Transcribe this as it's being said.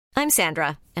I'm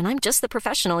Sandra, and I'm just the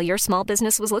professional your small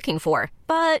business was looking for.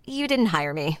 But you didn't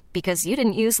hire me because you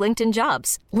didn't use LinkedIn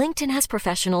Jobs. LinkedIn has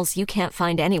professionals you can't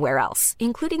find anywhere else,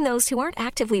 including those who aren't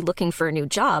actively looking for a new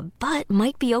job, but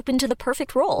might be open to the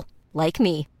perfect role, like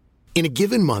me. In a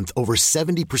given month, over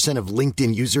 70% of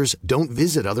LinkedIn users don't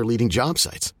visit other leading job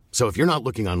sites. So if you're not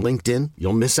looking on LinkedIn,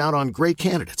 you'll miss out on great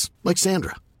candidates like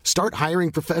Sandra. Start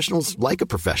hiring professionals like a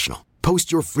professional.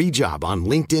 Post your free job on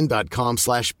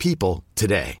linkedin.com/people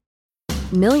today.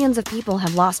 Millions of people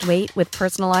have lost weight with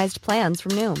personalized plans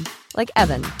from Noom. Like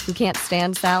Evan, who can't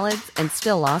stand salads and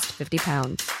still lost 50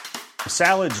 pounds.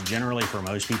 Salads generally for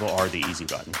most people are the easy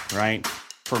button, right?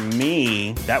 For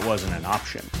me, that wasn't an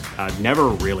option. I never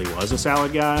really was a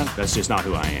salad guy. That's just not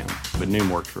who I am. But Noom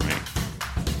worked for me.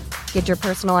 Get your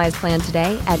personalized plan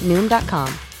today at Noom.com.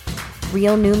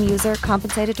 Real Noom user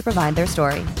compensated to provide their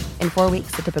story. In 4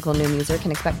 weeks, the typical Noom user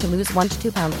can expect to lose 1 to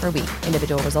 2 pounds per week.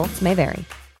 Individual results may vary.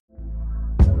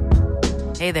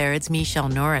 Hey there, it's Michelle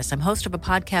Norris. I'm host of a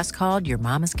podcast called Your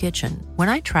Mama's Kitchen. When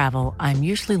I travel, I'm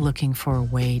usually looking for a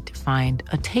way to find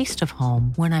a taste of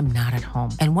home when I'm not at home.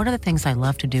 And one of the things I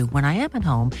love to do when I am at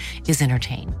home is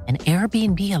entertain. And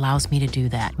Airbnb allows me to do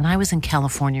that. When I was in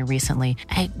California recently,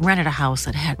 I rented a house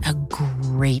that had a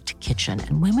great kitchen.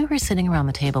 And when we were sitting around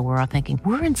the table, we're all thinking,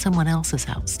 we're in someone else's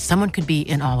house. Someone could be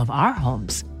in all of our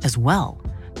homes as well.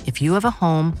 If you have a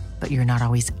home, but you're not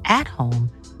always at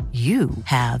home, you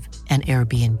have an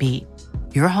Airbnb.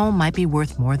 Your home might be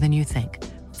worth more than you think.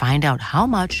 Find out how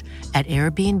much at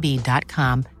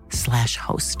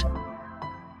airbnb.com/host.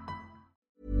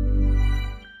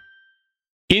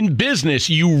 In business,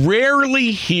 you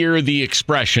rarely hear the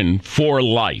expression "for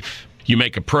life." You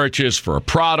make a purchase for a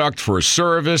product, for a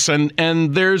service, and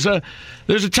there's a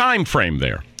time frame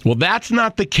there. Well, that's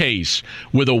not the case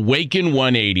with Awaken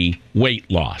 180 weight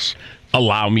loss.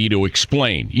 Allow me to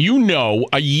explain. You know,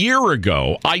 a year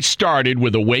ago, I started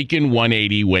with Awaken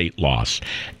 180 weight loss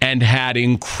and had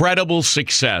incredible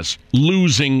success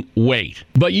losing weight.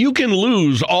 But you can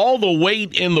lose all the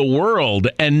weight in the world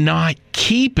and not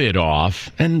keep it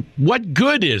off. And what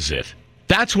good is it?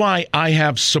 That's why I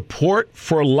have support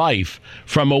for life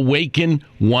from Awaken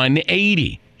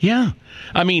 180. Yeah.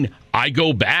 I mean, I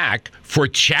go back for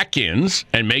check-ins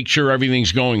and make sure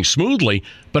everything's going smoothly.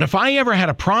 But if I ever had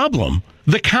a problem,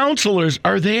 the counselors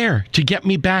are there to get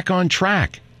me back on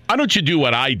track. Why don't you do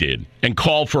what I did and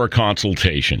call for a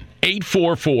consultation?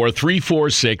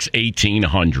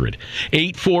 844-346-1800.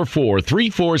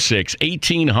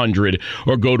 844-346-1800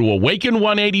 or go to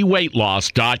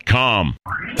awaken180weightloss.com.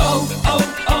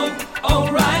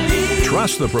 O'Reilly.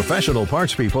 Trust the professional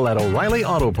parts people at O'Reilly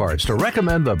Auto Parts to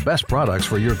recommend the best products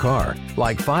for your car.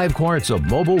 Like 5 quarts of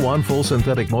Mobil 1 full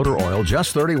synthetic motor oil,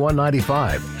 just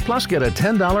 $31.95. Plus, get a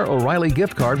 $10 O'Reilly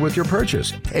gift card with your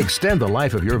purchase. Extend the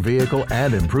life of your vehicle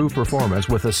and improve performance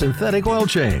with a synthetic oil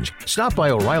change. Stop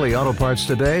by O'Reilly Auto Parts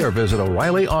today or visit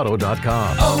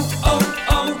O'ReillyAuto.com.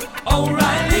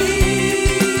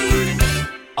 O'Reilly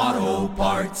Auto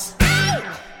Parts.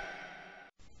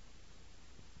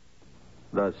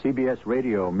 The CBS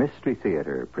Radio Mystery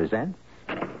Theater presents...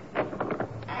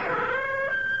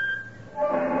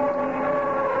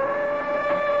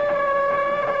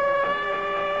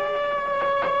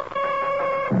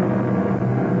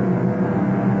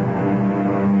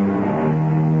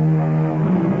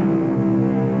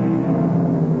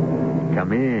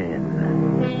 Come in.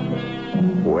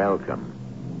 Welcome.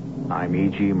 I'm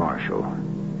E.G. Marshall.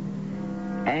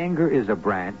 Anger is a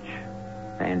branch,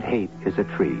 and hate is a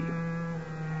tree.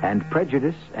 And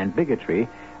prejudice and bigotry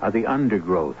are the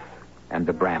undergrowth and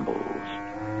the brambles.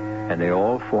 And they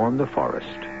all form the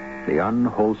forest, the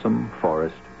unwholesome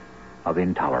forest of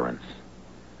intolerance.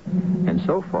 And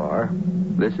so far,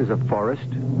 this is a forest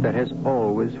that has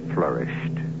always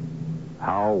flourished.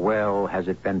 How well has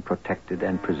it been protected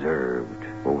and preserved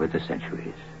over the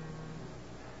centuries?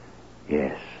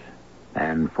 Yes,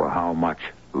 and for how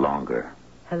much longer?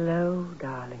 Hello,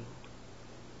 darling.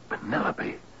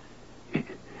 Penelope.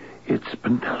 It's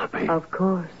Penelope. Of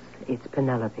course, it's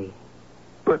Penelope.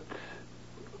 But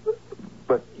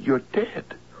you're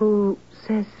dead. Who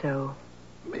says so?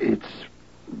 It's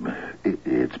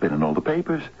been in all the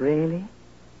papers. Really?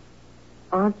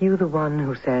 Aren't you the one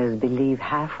who says believe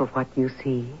half of what you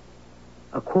see,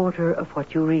 a quarter of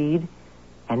what you read,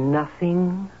 and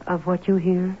nothing of what you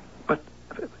hear? But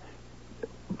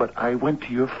I went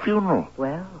to your funeral.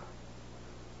 Well,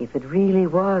 if it really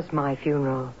was my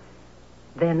funeral,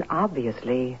 then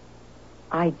obviously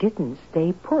I didn't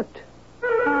stay put.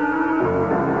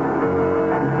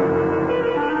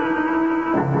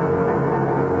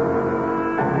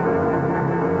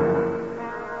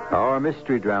 Our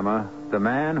mystery drama, The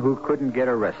Man Who Couldn't Get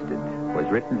Arrested was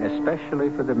written especially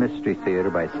for the Mystery Theater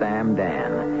by Sam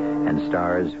Dan and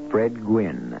stars Fred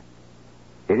Gwynne.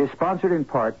 It is sponsored in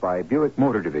part by Buick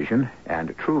Motor Division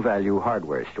and True Value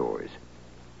Hardware Stores.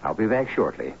 I'll be back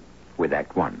shortly with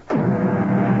Act One.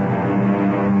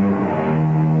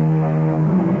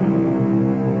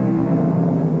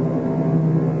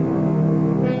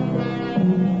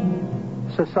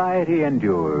 Society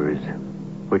endures,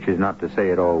 which is not to say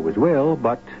it always will,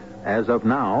 but as of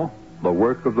now, the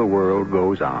work of the world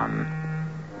goes on.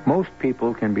 Most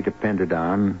people can be depended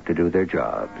on to do their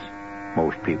jobs.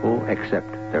 Most people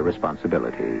accept their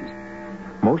responsibilities.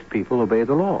 Most people obey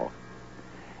the law.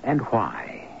 And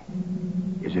why?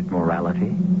 Is it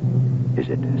morality? Is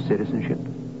it citizenship?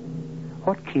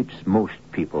 What keeps most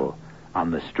people on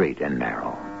the straight and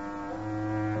narrow?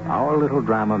 Our little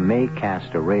drama may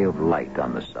cast a ray of light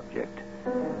on the subject.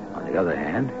 On the other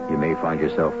hand, you may find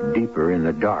yourself deeper in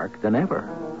the dark than ever.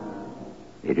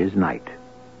 It is night.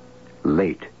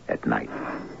 Late at night.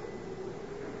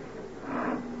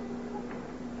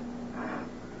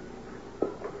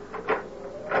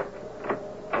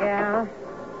 Yeah?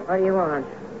 What do you want?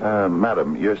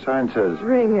 Madam, your sign says...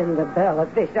 Ringing the bell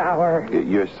at this hour.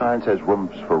 Your sign says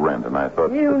rooms for rent, and I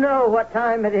thought... You know what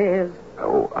time it is.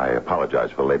 Oh, I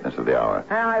apologize for the lateness of the hour.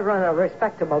 I run a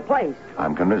respectable place.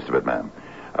 I'm convinced of it, ma'am.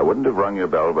 I wouldn't have rung your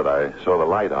bell, but I saw the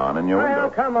light on in your window. Well,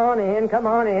 come on in.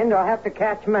 Do I have to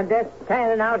catch my desk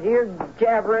standing out here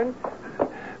jabbering?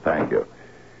 Thank you.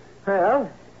 Well,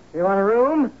 you want a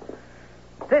room?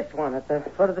 This one at the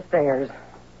foot of the stairs.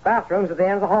 Bathroom's at the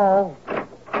end of the hall.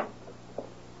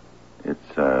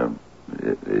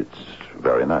 It's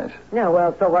very nice. Yeah,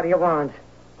 well, so what do you want?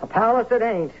 A palace it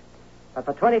ain't. But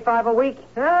for $25 a week,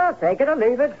 take it or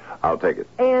leave it. I'll take it.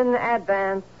 In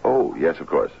advance. Oh, yes, of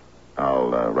course.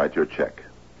 I'll write you a check.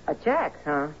 A check,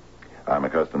 huh? I'm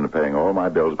accustomed to paying all my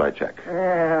bills by check.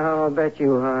 Yeah, I'll bet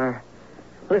you are.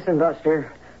 Listen,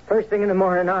 Buster, first thing in the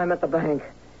morning, I'm at the bank.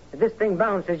 If this thing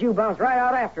bounces, you bounce right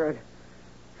out after it.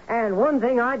 And one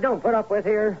thing I don't put up with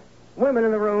here, women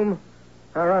in the room.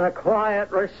 I run a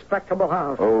quiet, respectable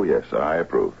house. Oh, yes, I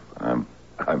approve. I'm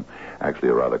actually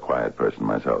a rather quiet person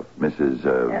myself. Mrs.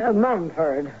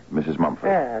 Mumford. Mrs. Mumford.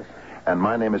 Yes. And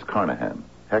my name is Carnahan.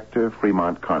 Hector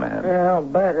Fremont Carnahan. Yeah, I'll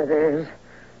bet it is.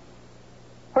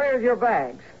 Where's your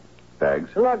bags? Bags?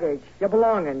 Luggage, your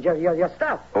belongings, your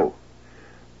stuff. Oh.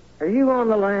 Are you on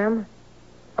the lam?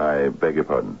 I beg your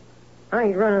pardon. I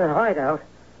ain't running a hideout.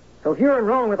 So if you're in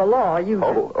wrong with the law, you...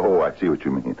 Oh, I see what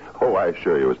you mean. Oh, I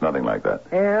assure you it's nothing like that.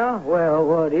 Yeah? Well,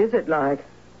 what is it like?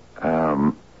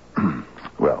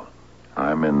 Well,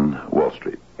 I'm in Wall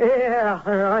Street. Yeah,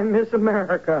 I miss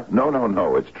America.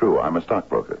 No, it's true. I'm a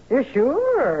stockbroker. Yeah,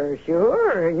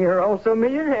 sure. And you're also a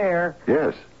millionaire.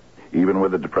 Yes. Even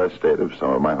with the depressed state of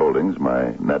some of my holdings,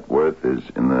 my net worth is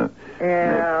in the...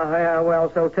 Yeah,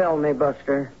 well, so tell me,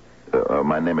 Buster.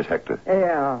 My name is Hector.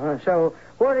 Yeah, so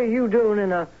what are you doing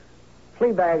in a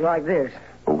flea bag like this?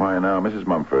 Why now, Mrs.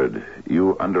 Mumford,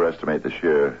 you underestimate the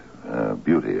sheer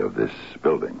beauty of this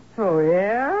building. Oh,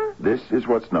 yeah? This is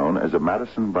what's known as a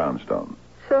Madison brownstone.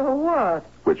 So what?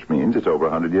 Which means it's over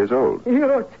 100 years old.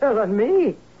 You're telling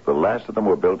me? The last of them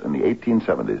were built in the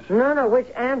 1870s. No, which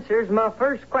answers my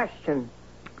first question.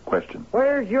 Question?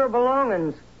 Where's your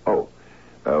belongings? Oh,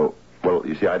 well,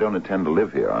 you see, I don't intend to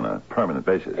live here on a permanent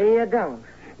basis. You don't?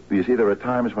 You see, there are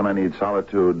times when I need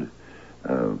solitude,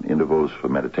 intervals for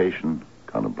meditation,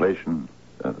 contemplation,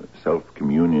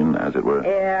 self-communion, as it were.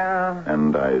 Yeah.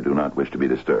 And I do not wish to be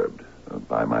disturbed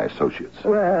by my associates.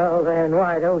 Well, then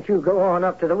why don't you go on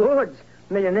up to the woods?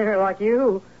 Millionaire like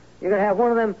you. You could have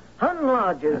one of them hunting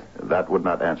lodges. That would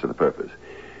not answer the purpose.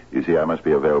 You see, I must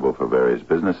be available for various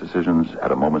business decisions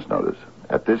at a moment's notice.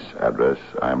 At this address,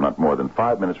 I am not more than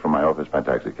 5 minutes from my office by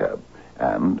taxicab.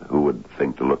 And who would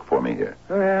think to look for me here?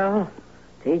 Well,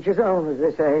 to each his own, as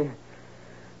they say.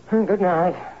 Good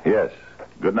night. Yes,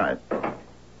 good night.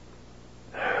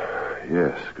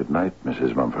 Yes, good night,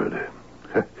 Mrs. Mumford.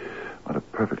 What a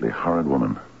perfectly horrid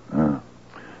woman. But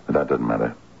that doesn't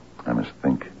matter. I must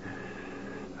think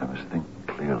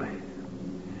clearly.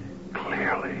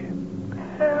 Help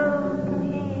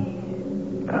me.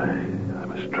 I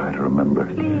must try to remember.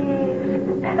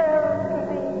 Please, help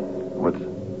me.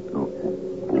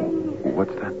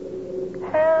 What's that?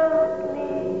 Help me.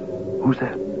 Who's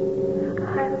that?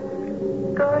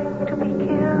 I'm going to be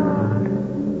killed.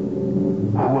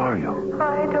 Who are you?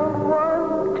 I don't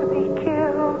want to be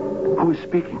killed. Who is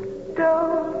speaking?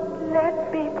 Don't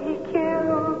let me be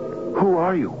killed. Who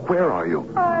are you? Where are you?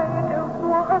 I don't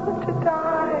want to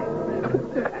die.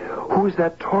 Who is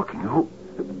that talking? Who?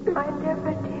 I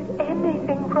never did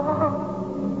anything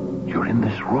wrong. You're in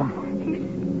this room.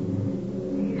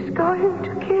 He's going to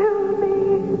kill me.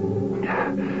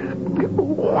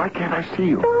 Why can't I see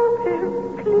you? Stop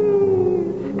him,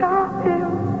 please. Stop him.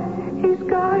 He's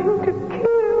going to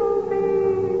kill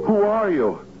me. Who are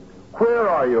you? Where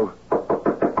are you?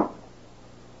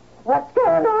 What's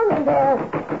going on in there?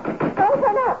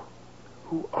 Open up.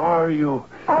 Who are you?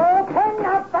 Open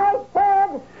up, I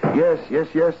said.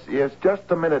 Yes.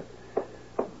 Just a minute.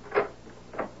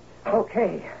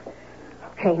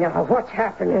 Okay, now what's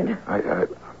happening?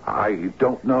 I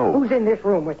don't know. Who's in this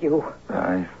room with you?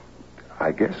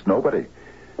 I guess nobody.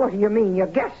 What do you mean, you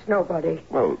guess nobody?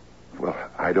 Well,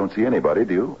 I don't see anybody,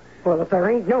 do you? Well, if there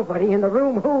ain't nobody in the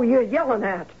room, who are you yelling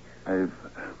at?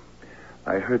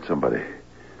 I heard somebody.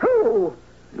 Who?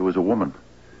 It was a woman.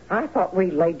 I thought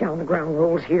we laid down the ground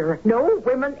rules here. No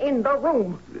women in the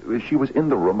room. She was in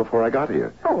the room before I got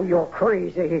here. Oh, you're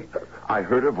crazy. I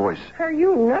heard her voice. Are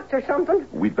you nuts or something?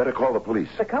 We'd better call the police.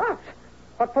 The cops?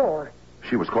 What for?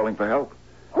 She was calling for help.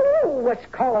 Who was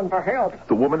calling for help?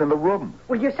 The woman in the room.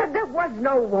 Well, you said there was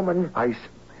no woman. I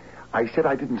said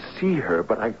I didn't see her,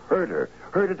 but I heard her.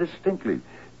 Heard her distinctly.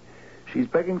 She's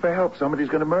begging for help. Somebody's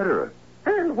going to murder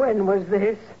her. And when was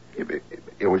this?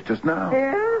 It was just now.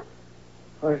 Yeah?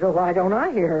 Well, so why don't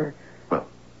I hear her? Well,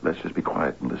 let's just be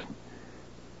quiet and listen.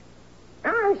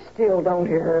 I still don't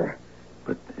hear her.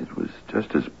 But it was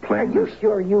just as plain Are you as...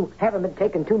 sure you haven't been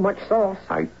taking too much sauce?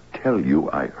 I tell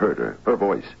you, I heard her. Her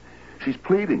voice. She's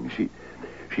pleading. She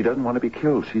doesn't want to be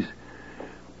killed. She's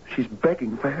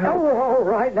begging for help. Oh, all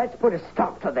right. Let's put a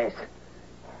stop to this.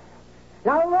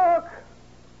 Now, look.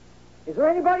 Is there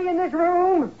anybody in this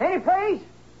room? Any place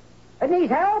that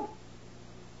needs help?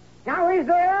 Now, is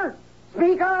there?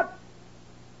 Speak up.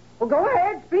 Well, go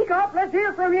ahead. Speak up. Let's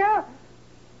hear from you.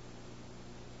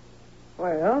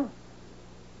 Well,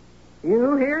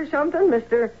 you hear something,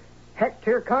 Mr.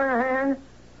 Hector Carnahan?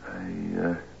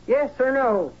 Yes or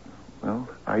no? Well,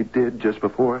 I did just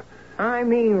before. I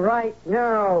mean right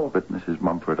now. But, Mrs.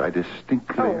 Mumford, I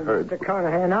distinctly heard... Mr.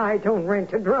 Carnahan, I don't rent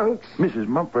to drunks. Mrs.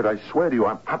 Mumford, I swear to you,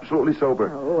 I'm absolutely sober.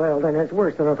 Oh, well, then it's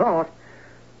worse than I thought.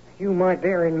 You might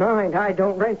bear in mind I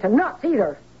don't rent to nuts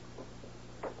either.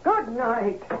 Good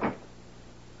night.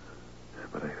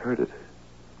 But I heard it.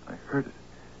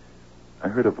 I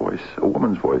heard a voice, a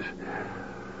woman's voice.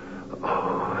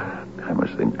 Oh, I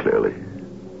must think clearly.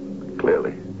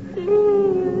 Clearly.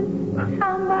 Please,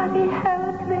 somebody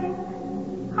help me.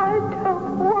 I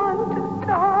don't want to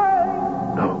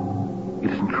die. No, it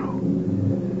isn't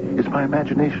true. It's my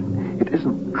imagination. It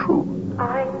isn't true.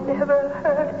 I never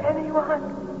hurt anyone.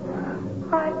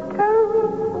 I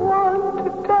don't want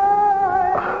to die.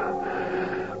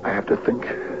 I have to think.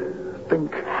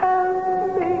 Think.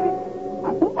 Help me.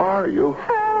 Who are you?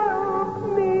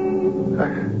 Help me.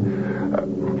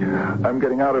 I'm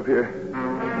getting out of here.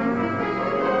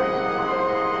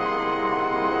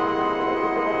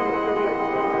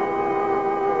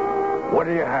 What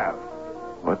do you have?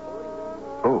 What?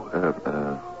 Oh,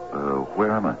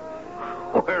 where am I?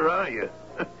 Where are you?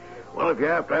 Well, if you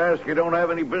have to ask, you don't have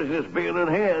any business being in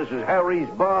here. This is Harry's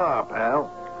bar, pal.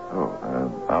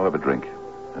 Oh, I'll have a drink.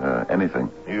 Anything.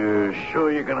 You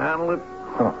sure you can handle it?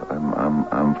 Oh,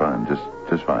 I'm fine.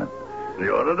 Just fine.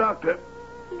 You're the doctor.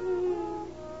 Please,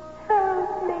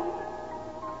 help me.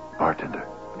 Bartender.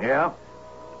 Yeah?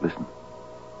 Listen.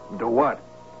 To what?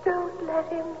 Don't let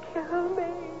him kill me.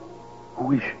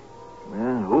 Who is she?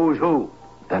 Who's who?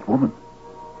 That woman.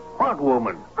 What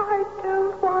woman? I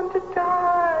don't want to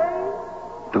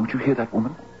die. Don't you hear that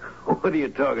woman? What are you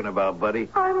talking about, buddy?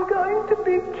 I'm going to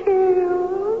be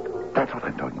killed. That's what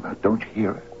I'm talking about. Don't you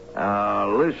hear her?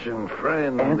 Listen,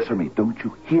 friend. Answer me. Don't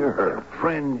you hear her?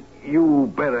 Friend,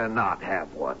 you better not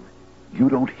have one. You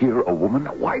don't hear a woman?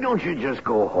 Why don't you just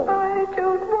go home? I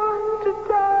don't want to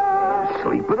die.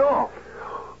 Sleep it off.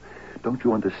 Don't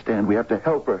you understand? We have to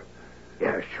help her.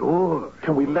 Yeah, sure.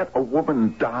 Can we let a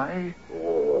woman die?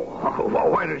 Oh, well,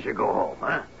 why don't you go home,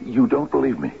 huh? You don't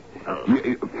believe me.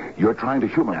 You're trying to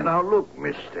humor me. Now, look,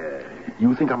 mister.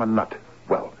 You think I'm a nut.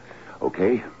 Well,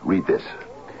 okay, read this.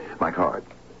 My card.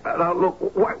 Now, look,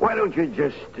 why don't you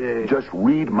just... Just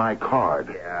read my card.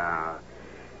 Yeah.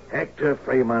 Hector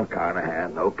Fremont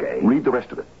Carnahan, okay. Read the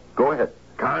rest of it. Go ahead.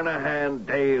 Carnahan,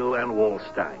 Dale, and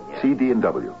Wolstein, yeah.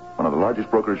 CD&W, one of the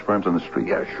largest brokerage firms on the street.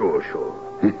 Yeah, sure.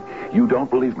 You don't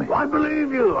believe me? Well, I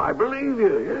believe you,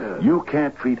 yeah. You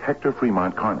can't treat Hector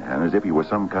Fremont Carnahan as if he was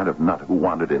some kind of nut who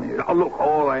wandered in here. Now, look,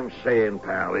 all I'm saying,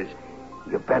 pal, is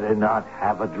you better not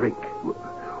have a drink.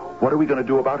 What are we going to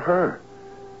do about her?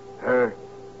 Her?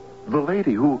 The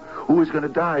lady who is going to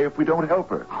die if we don't help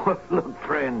her. Look,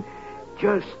 friend,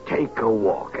 just take a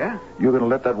walk, eh? You're going to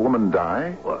let that woman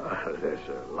die? Well, there's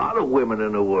a lot of women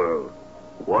in the world.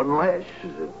 One less,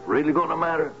 is it really going to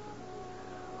matter?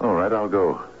 All right, I'll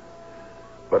go.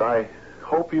 But I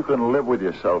hope you can live with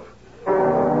yourself.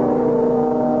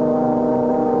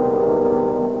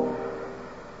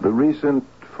 The recent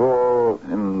fall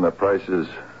in the prices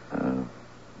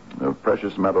of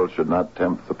precious metals should not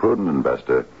tempt the prudent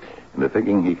investor into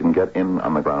thinking he can get in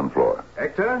on the ground floor.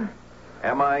 Hector,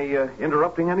 am I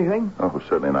interrupting anything? Oh,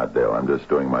 certainly not, Dale. I'm just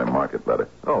doing my market letter.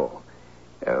 Oh.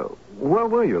 Where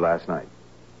were you last night?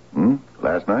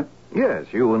 Last night? Yes,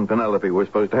 you and Penelope were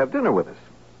supposed to have dinner with us.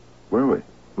 Were we?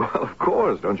 Well, of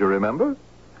course. Don't you remember?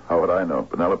 How would I know?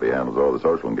 Penelope handles all the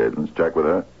social engagements. Check with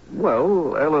her.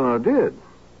 Well, Eleanor did.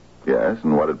 Yes,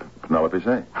 and what did Penelope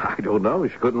say? I don't know.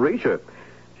 She couldn't reach her.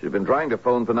 She's been trying to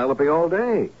phone Penelope all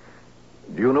day.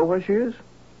 Do you know where she is?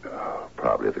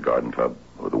 Probably at the garden club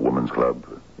or the women's club.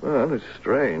 Well, it's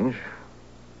strange.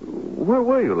 Where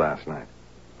were you last night?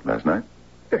 Last night?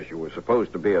 Yes, you were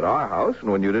supposed to be at our house, and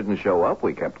when you didn't show up,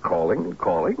 we kept calling and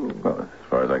calling. Well, as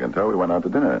far as I can tell, we went out to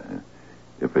dinner.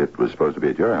 If it was supposed to be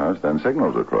at your house, then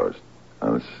signals were crossed.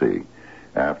 Now, let's see.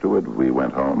 Afterward, we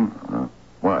went home.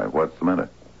 Why? What's the matter?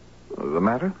 The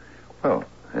matter? Well,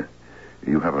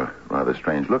 you have a rather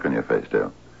strange look on your face,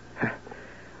 Dale.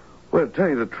 Well, to tell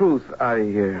you the truth,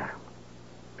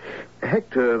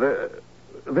 Hector,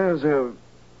 there's a...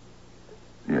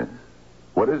 Yes?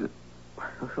 What is it?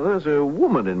 There's a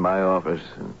woman in my office.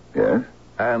 Yes?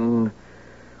 And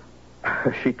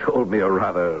she told me a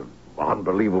rather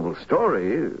unbelievable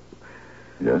story.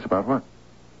 Yes, about what?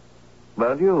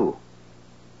 About you.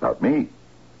 About me?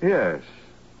 Yes.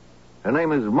 Her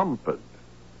name is Mumford.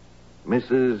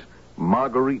 Mrs.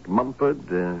 Marguerite Mumford.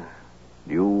 Do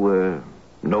you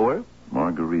know her?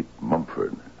 Marguerite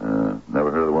Mumford.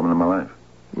 Never heard of the woman in my life.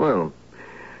 Well,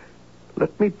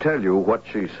 let me tell you what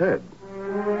she said.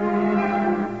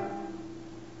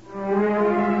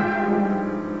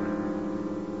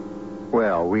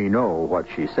 Well, we know what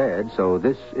she said, so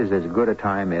this is as good a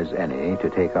time as any to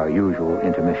take our usual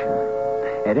intermission.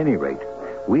 At any rate,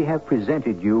 we have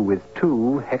presented you with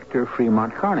two Hector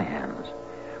Fremont Carnahans.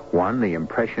 One, the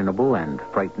impressionable and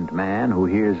frightened man who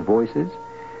hears voices.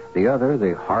 The other,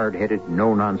 the hard-headed,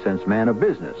 no-nonsense man of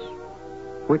business.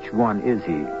 Which one is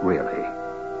he, really?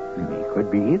 He could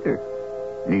be either.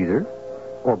 Neither.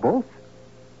 Or both.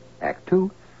 Act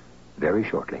 2, very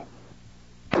shortly.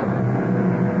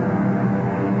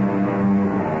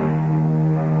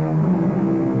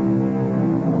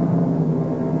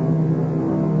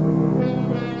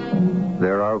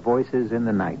 There are voices in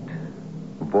the night,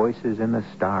 voices in the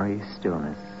starry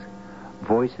stillness,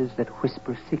 voices that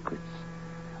whisper secrets,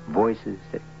 voices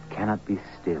that cannot be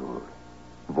stilled,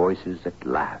 voices that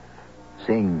laugh,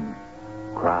 sing,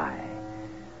 cry,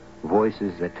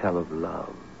 voices that tell of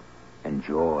love and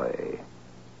joy,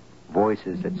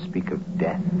 voices that speak of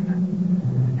death.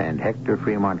 And Hector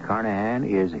Fremont Carnahan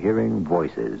is hearing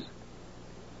voices.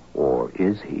 Or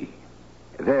is he?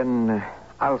 Then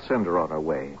I'll send her on her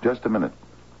way. Just a minute.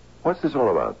 What's this all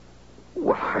about?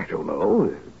 Well, I don't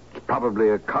know. It's probably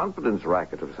a confidence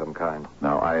racket of some kind.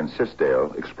 Now, I insist,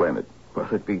 Dale. Explain it. Well,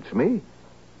 it beats me.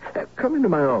 Come into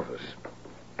my office.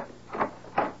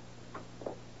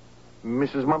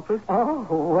 Mrs. Mumford? Oh,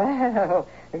 well.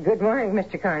 Good morning,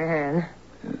 Mr. Carnahan.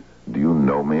 Do you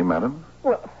know me, madam?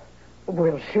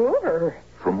 Well, sure.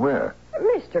 From where?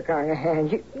 Mr. Carnahan,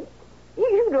 you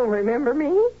don't remember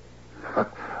me?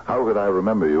 How could I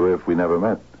remember you if we never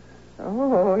met?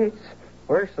 Oh, it's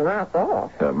worse than I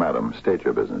thought. Madam, state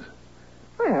your business.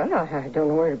 Well, I don't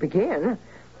know where to begin.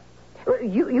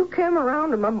 You came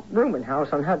around to my rooming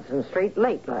house on Hudson Street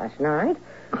late last night.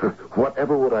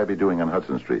 Whatever would I be doing on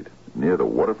Hudson Street? Near the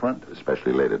waterfront,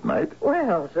 especially late at night?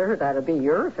 Well, sir, that'd be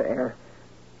your affair.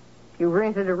 You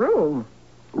rented a room.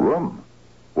 Room?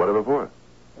 Whatever for?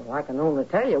 Well, I can only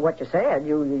tell you what you said.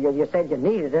 You said you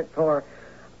needed it for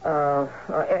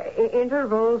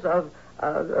intervals of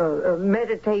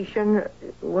meditation.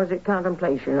 Was it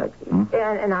contemplation?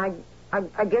 And I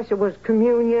guess it was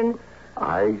communion.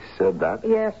 I said that?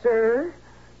 Yes, sir.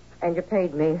 And you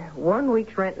paid me 1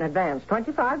 week's rent in advance,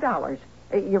 $25.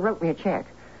 You wrote me a check.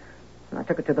 And I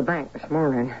took it to the bank this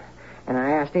morning. And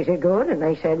I asked, is it good? And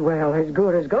they said, well, as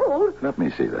good as gold. Let me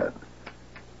see that.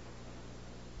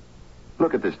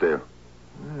 Look at this, Dale.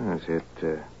 Yes,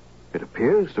 it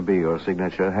appears to be your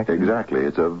signature, Hector. Exactly.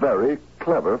 It's a very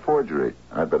clever forgery.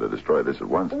 I'd better destroy this at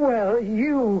once. Well,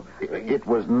 you... It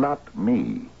was not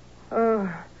me.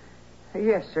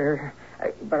 Yes, sir.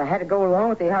 But I had to go along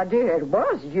with the idea. It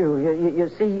was you. You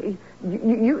see,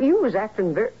 you was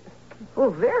acting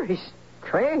very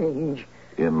strange.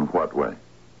 In what way?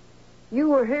 You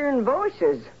were hearing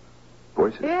voices.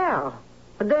 Voices? Yeah,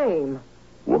 a dame.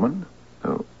 Woman?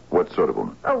 What sort of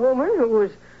woman? A woman who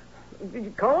was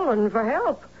calling for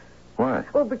help. Why?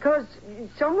 Well, because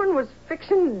someone was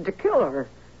fixing to kill her.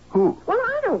 Who? Well,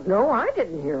 I don't know. I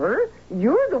didn't hear her.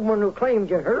 You're the one who claimed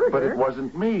you heard But her. it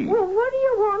wasn't me. Well, what do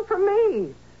you want from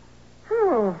me?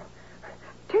 Oh,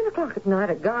 10 o'clock at night,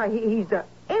 a guy, he's the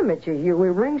image of you. He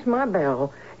rings my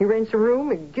bell. He rents a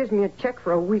room. He gives me a check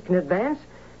for a week in advance.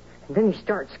 And then he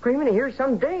starts screaming. He hears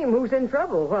some dame who's in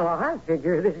trouble. Well, I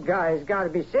figure this guy's got to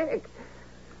be sick.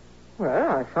 Well,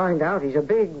 I find out he's a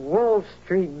big Wall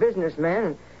Street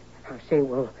businessman. And I say,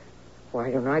 well, why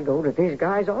don't I go to this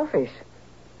guy's office?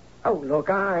 Oh, look,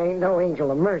 I ain't no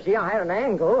angel of mercy. I had an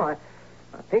angle. I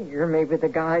figure maybe the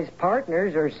guy's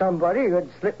partners or somebody would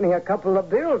slip me a couple of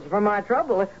bills for my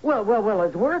trouble. Well,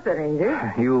 it's worth it, ain't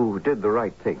it? You did the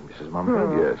right thing, Mrs.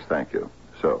 Mumford. Yes, thank you.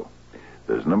 So,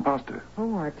 there's an imposter.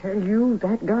 Oh, I tell you,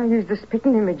 that guy is the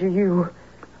spitting image of you.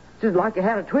 Just like you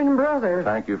had a twin brother.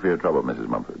 Thank you for your trouble, Mrs.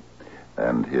 Mumford.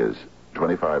 And here's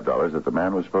 $25 that the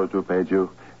man was supposed to have paid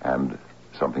you, and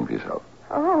something for yourself.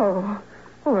 Oh,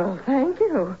 well, thank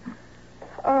you.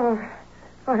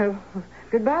 Well,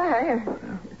 goodbye,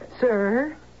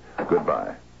 sir.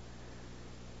 Goodbye.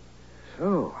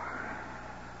 So,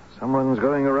 someone's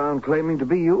going around claiming to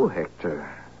be you, Hector.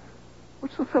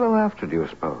 What's the fellow after, do you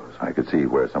suppose? I could see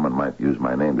where someone might use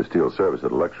my name to steal service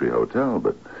at a luxury hotel,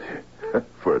 but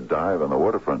for a dive on the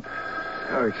waterfront.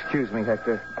 Oh, excuse me,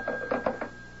 Hector.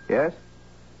 Yes?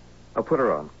 I'll put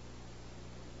her on.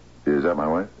 Is that my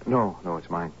wife? No, it's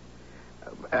mine.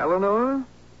 Eleanor?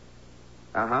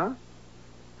 Uh-huh.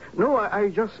 No, I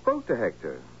just spoke to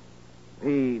Hector.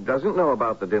 He doesn't know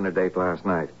about the dinner date last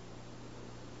night.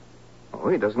 Oh,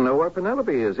 he doesn't know where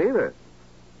Penelope is either.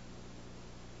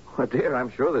 Well, dear,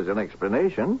 I'm sure there's an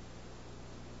explanation.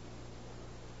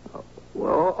 Oh,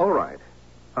 well, all right.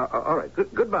 All right.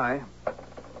 Goodbye.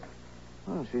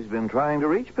 Well, she's been trying to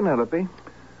reach Penelope.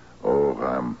 Oh,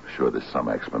 I'm sure there's some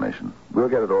explanation. We'll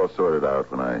get it all sorted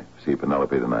out when I see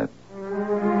Penelope tonight.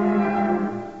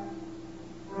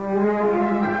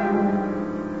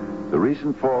 The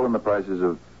recent fall in the prices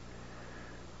of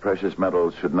precious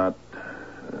metals should not...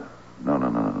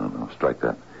 No. Strike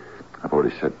that. I've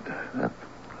already said that.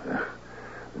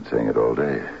 Been saying it all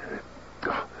day.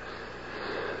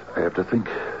 I have to think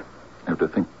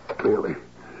clearly.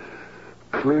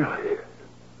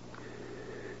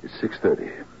 It's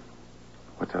 6:30.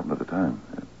 What's happened to the time?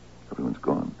 Everyone's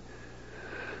gone.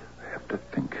 I have to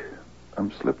think.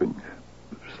 I'm slipping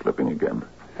again.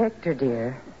 Hector,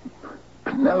 dear.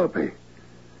 Penelope.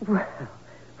 Well,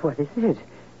 what is it?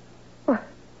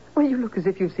 Well, you look as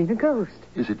if you've seen a ghost.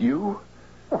 Is it you?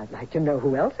 Well, I'd like to know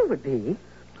who else it would be.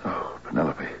 Oh,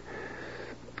 Penelope.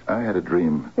 I had a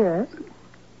dream. Yes?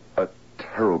 A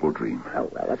terrible dream. Oh,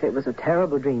 well, if it was a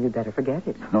terrible dream, you'd better forget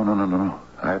it. No.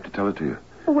 I have to tell it to you.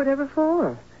 Well, whatever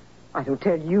for? I don't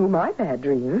tell you my bad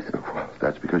dreams. Well,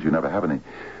 that's because you never have any.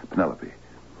 Penelope,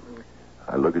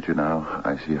 I look at you now.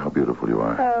 I see how beautiful you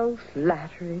are. Oh,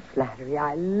 flattery.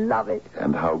 I love it.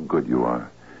 And how good you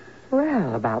are.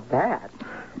 Well, about that.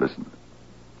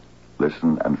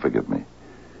 Listen and forgive me.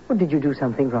 Well, did you do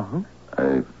something wrong?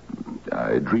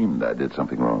 I dreamed I did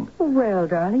something wrong. Well,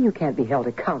 darling, you can't be held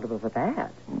accountable for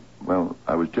that. Well,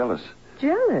 I was jealous.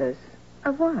 Jealous?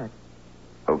 Of what?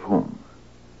 Of whom?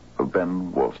 Of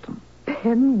Ben Walston.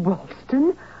 Ben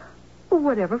Walston?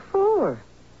 Whatever for?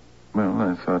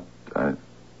 Well,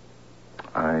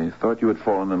 I thought you had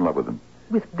fallen in love with him.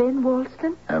 With Ben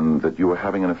Walston? And that you were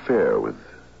having an affair with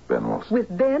Ben Walston.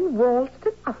 With Ben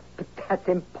Walston? Oh, but that's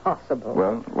impossible.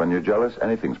 Well, when you're jealous,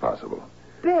 anything's possible.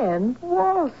 Ben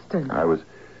Walston. I was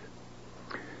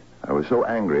so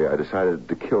angry, I decided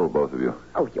to kill both of you.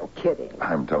 Oh, you're kidding.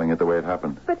 I'm telling it the way it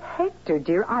happened. But Hector,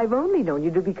 dear, I've only known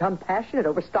you to become passionate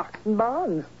over stocks and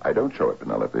bonds. I don't show it,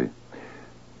 Penelope.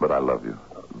 But I love you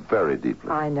very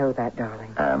deeply. I know that,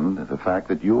 darling. And the fact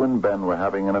that you and Ben were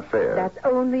having an affair... That's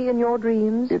only in your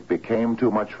dreams? It became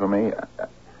too much for me.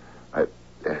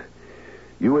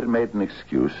 You had made an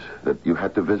excuse that you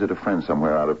had to visit a friend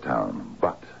somewhere out of town.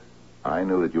 But I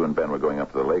knew that you and Ben were going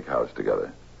up to the lake house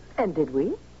together. And did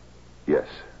we? Yes.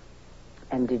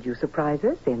 And did you surprise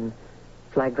us in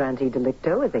flagrante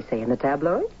delicto, as they say in the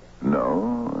tabloids?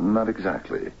 No, not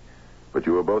exactly. But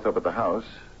you were both up at the house,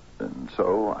 and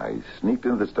so I sneaked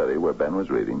into the study where Ben was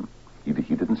reading. He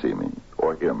didn't see me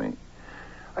or hear me.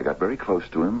 I got very close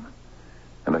to him,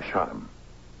 and I shot him.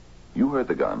 You heard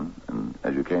the gun, and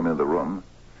as you came into the room,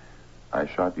 I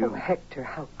shot you. Oh, Hector,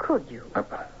 how could you?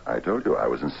 I told you I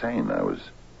was insane. I was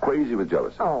crazy with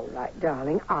jealousy. All right,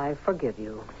 darling, I forgive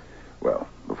you. Well,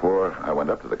 before I went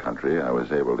up to the country, I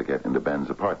was able to get into Ben's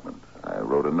apartment. I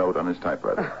wrote a note on his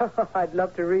typewriter. I'd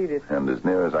love to read it. And as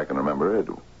near as I can remember, it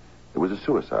was a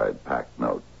suicide pact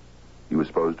note. He was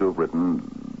supposed to have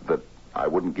written that I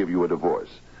wouldn't give you a divorce.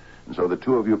 And so the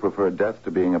two of you preferred death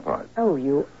to being apart. Oh,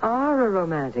 you are a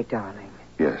romantic, darling.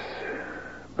 Yes.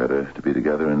 Better to be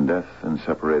together in death than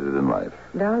separated in life.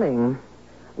 Darling,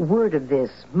 word of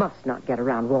this must not get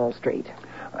around Wall Street.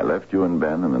 I left you and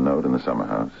Ben and the note in the summer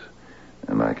house,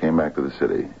 and I came back to the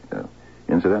city.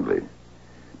 Incidentally,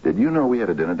 did you know we had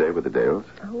a dinner date with the Dales?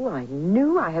 Oh, I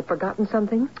knew I had forgotten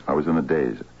something. I was in a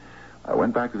daze. I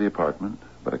went back to the apartment,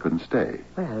 but I couldn't stay.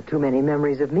 Well, too many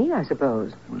memories of me, I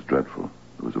suppose. It was dreadful.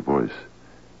 There was a voice.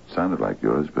 It sounded like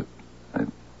yours, but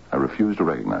I refused to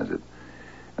recognize it.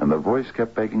 And the voice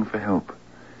kept begging for help,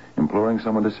 imploring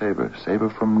someone to save her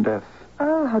from death.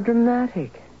 Oh, how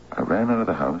dramatic. I ran out of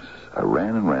the house. I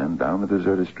ran and ran down the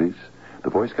deserted streets. The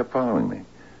voice kept following me.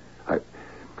 I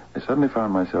suddenly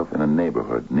found myself in a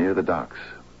neighborhood near the docks.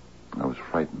 I was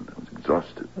frightened. I was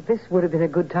exhausted. Well, this would have been a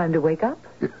good time to wake up.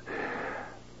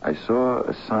 I saw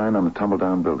a sign on a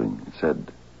tumble-down building. It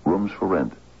said, rooms for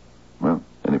rent. Well,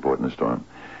 any port in a storm.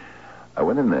 I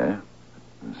went in there.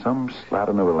 Some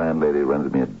slattern of a landlady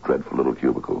rented me a dreadful little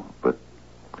cubicle. But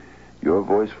your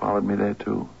voice followed me there,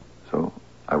 too. So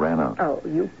I ran out. Oh,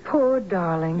 you poor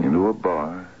darling. Into a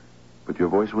bar. But your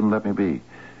voice wouldn't let me be.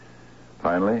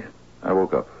 Finally, I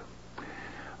woke up.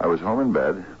 I was home in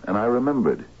bed, and I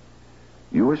remembered.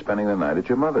 You were spending the night at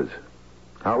your mother's.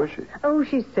 How is she? Oh,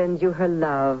 she sends you her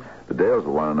love. The Dales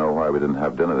will want to know why we didn't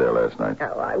have dinner there last night.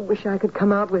 Oh, I wish I could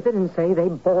come out with it and say they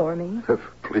bore me.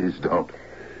 Please don't.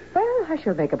 Well, I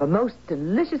shall make up a most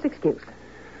delicious excuse.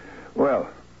 Well,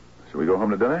 shall we go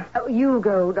home to dinner? Oh, you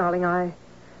go, darling. I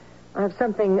have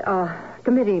something,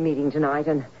 committee meeting tonight,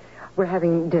 and we're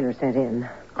having dinner sent in.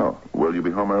 Oh, will you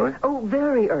be home early? Oh,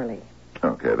 very early.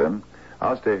 Okay, then.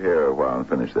 I'll stay here a while and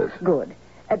finish this. Good.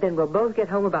 And then we'll both get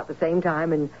home about the same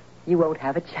time, and you won't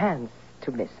have a chance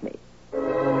to miss me.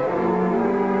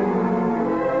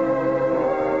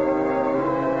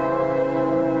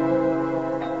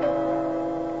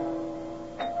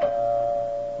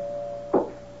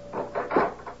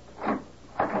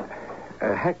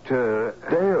 Hector...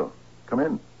 Dale, come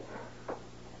in.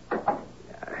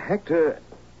 Hector,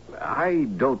 I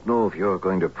don't know if you're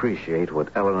going to appreciate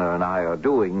what Eleanor and I are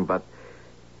doing, but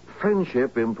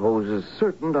friendship imposes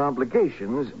certain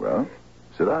obligations. Well,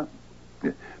 sit down.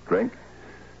 Drink?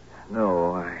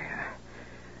 No,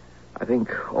 I think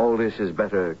all this is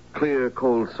better clear,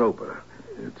 cold, sober.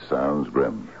 It sounds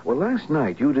grim. Well, last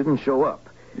night you didn't show up.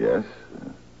 Yes.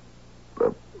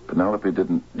 Penelope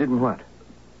didn't... Didn't what?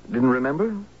 Didn't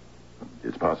remember?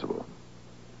 It's possible.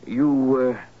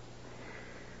 You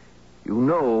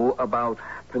know about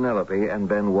Penelope and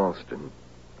Ben Walston.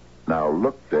 Now,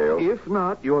 look, Dale. If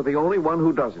not, you're the only one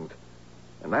who doesn't.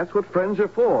 And that's what friends are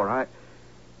for.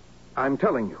 I'm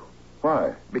telling you.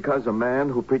 Why? Because a man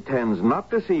who pretends not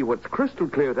to see what's crystal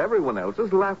clear to everyone else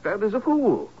is laughed at as a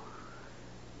fool.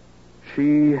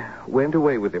 She went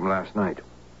away with him last night.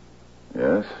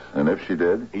 Yes, and if she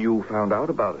did? You found out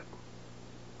about it.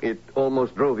 It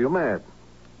almost drove you mad.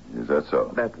 Is that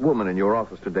so? That woman in your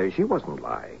office today, she wasn't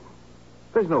lying.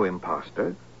 There's no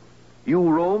imposter. You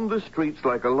roamed the streets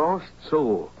like a lost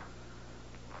soul.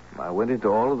 I went into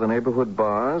all of the neighborhood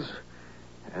bars,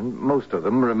 and most of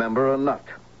them remember a nut.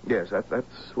 Yes,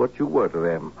 that's what you were to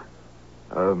them.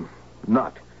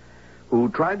 Nut. Who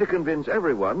tried to convince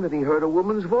everyone that he heard a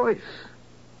woman's voice.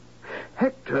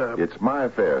 Hector... It's my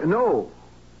affair. No.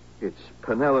 It's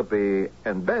Penelope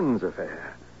and Ben's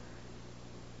affair.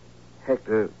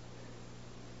 Hector,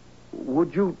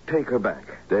 would you take her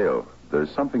back? Dale,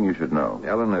 there's something you should know.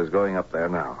 Eleanor's going up there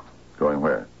now. Going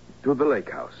where? To the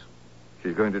lake house.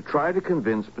 She's going to try to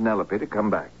convince Penelope to come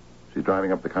back. She's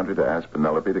driving up the country to ask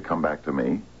Penelope to come back to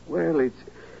me? Well,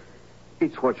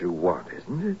 it's what you want,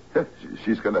 isn't it?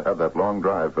 She's going to have that long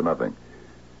drive for nothing.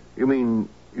 You mean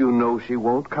you know she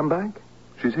won't come back?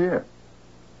 She's here.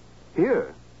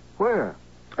 Here? Where?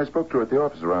 I spoke to her at the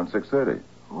office around 6:30.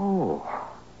 Oh,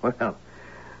 well,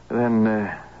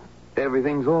 then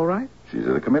everything's all right? She's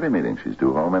at a committee meeting. She's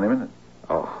due home any minute.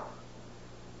 Oh.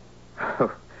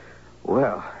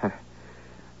 Well,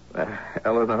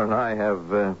 Eleanor and I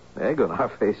have egg on our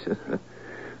faces.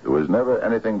 There was never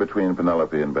anything between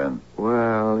Penelope and Ben.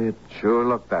 Well, it sure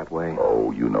looked that way.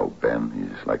 Oh, you know Ben.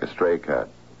 He's like a stray cat.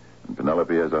 And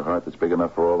Penelope has a heart that's big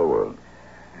enough for all the world.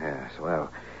 Yes,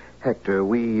 well, Hector,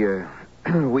 we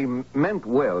meant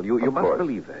well. You must course.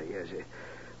 believe that, yes.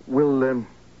 Will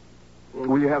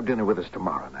you have dinner with us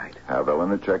tomorrow night? Have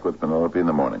Eleanor check with Penelope in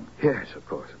the morning. Yes, of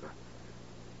course.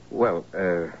 Well,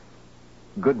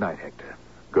 good night, Hector.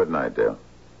 Good night, Dale.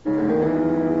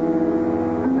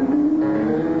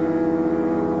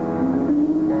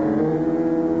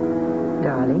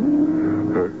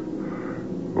 Darling?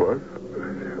 What?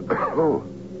 Oh,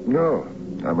 no.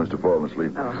 I must have fallen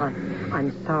asleep. Oh,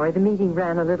 I'm sorry. The meeting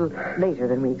ran a little later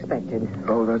than we expected.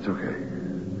 Oh, that's okay.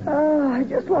 Oh, I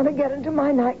just want to get into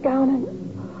my nightgown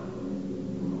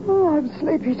and... Oh, I'm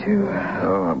sleepy, too.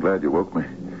 Oh, I'm glad you woke me.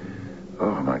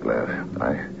 Oh, am I glad.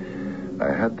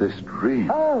 I had this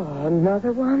dream. Oh,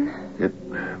 another one? It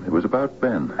was about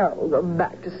Ben. Oh, go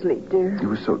back to sleep, dear. It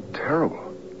was so terrible.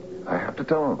 I have to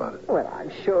tell him about it. Well,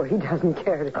 I'm sure he doesn't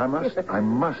care to... I must.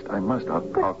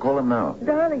 I'll call him now.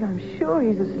 Darling, I'm sure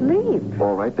he's asleep.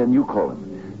 All right, then you call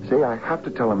him. Say I have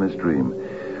to tell him this dream.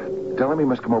 Tell him he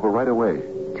must come over right away.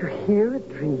 To hear a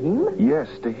dream? Yes,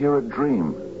 to hear a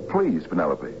dream. Please,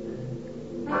 Penelope.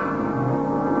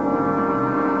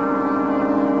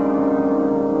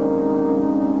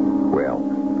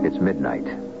 Well, it's midnight,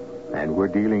 and we're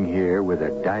dealing here with a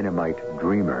dynamite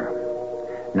dreamer.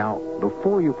 Now,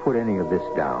 before you put any of this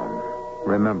down,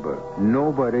 remember,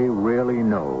 nobody really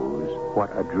knows what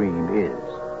a dream is.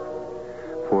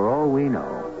 For all we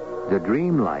know, the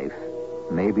dream life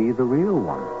may be the real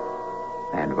one,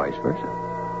 and vice versa.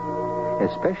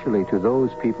 Especially to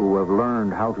those people who have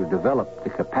learned how to develop the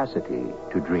capacity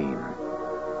to dream.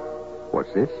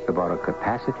 What's this about a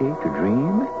capacity to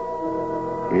dream?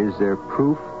 Is there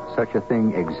proof such a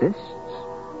thing exists?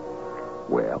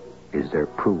 Well, is there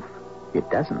proof it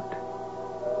doesn't?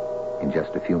 In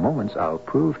just a few moments, I'll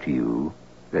prove to you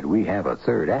that we have a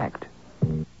third act.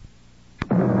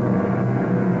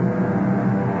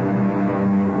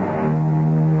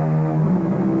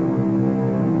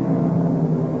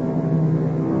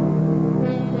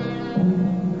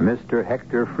 Mr.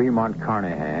 Hector Fremont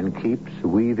Carnahan keeps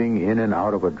weaving in and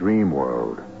out of a dream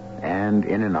world, and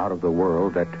in and out of the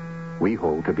world that we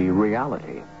hold to be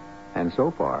reality. And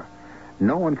so far,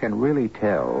 no one can really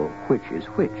tell which is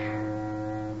which.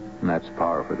 And that's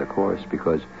par for the course,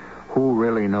 because who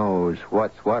really knows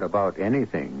what's what about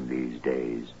anything these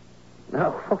days?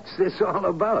 Now, what's this all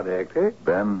about, Hector?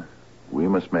 Ben, we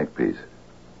must make peace.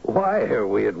 Why, are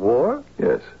we at war?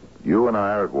 Yes, you and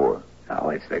I are at war. Oh,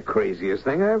 it's the craziest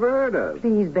thing I ever heard of.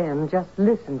 Please, Ben, just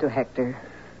listen to Hector.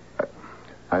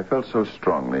 I felt so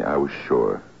strongly, I was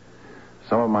sure.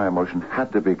 Some of my emotion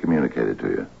had to be communicated to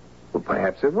you. Well,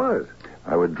 perhaps it was.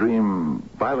 I would dream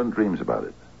violent dreams about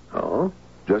it. Oh?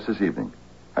 Just this evening,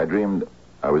 I dreamed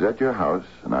I was at your house,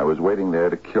 and I was waiting there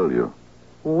to kill you.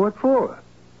 What for?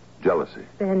 Jealousy.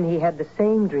 Then he had the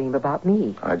same dream about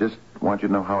me. I just want you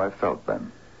to know how I felt,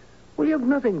 Ben. Well, you have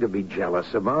nothing to be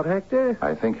jealous about, Hector.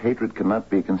 I think hatred cannot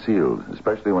be concealed,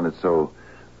 especially when it's so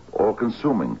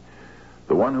all-consuming.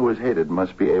 The one who is hated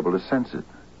must be able to sense it.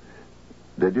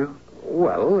 Did you?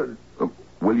 Well...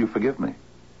 will you forgive me?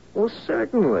 Well,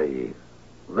 certainly.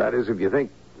 That is, if you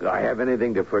think I have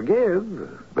anything to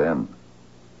forgive. Ben,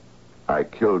 I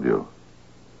killed you.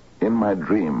 In my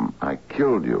dream, I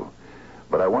killed you.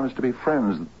 But I want us to be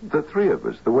friends, the three of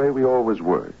us, the way we always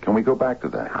were. Can we go back to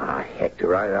that? Ah,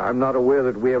 Hector, I'm not aware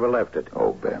that we ever left it.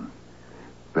 Oh, Ben.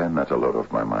 Ben, that's a load off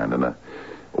my mind and a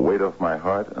weight off my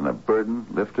heart and a burden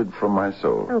lifted from my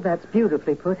soul. Oh, that's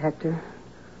beautifully put, Hector.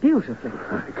 Beautifully.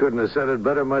 I couldn't have said it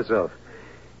better myself.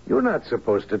 You're not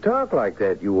supposed to talk like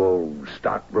that, you old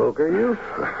stockbroker, you.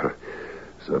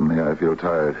 Suddenly I feel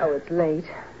tired. Oh, it's late.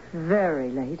 Very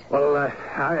late. Well,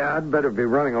 I'd better be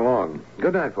running along.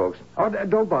 Good night, folks. Oh,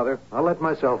 don't bother. I'll let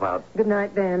myself out. Good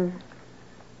night, Ben.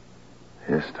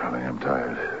 Yes, darling, I'm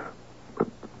tired.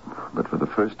 But for the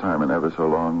first time in ever so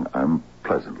long, I'm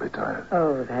pleasantly tired.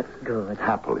 Oh, that's good.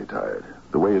 Happily tired.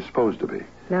 The way you're supposed to be.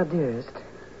 Now, dearest,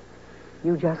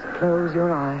 you just close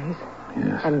your eyes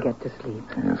Yes. and get to sleep.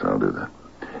 Yes, I'll do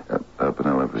that.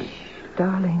 Penelope.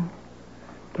 Darling,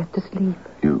 get to sleep.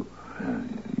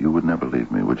 You would never leave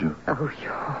me, would you? Oh,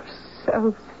 you're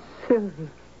so silly.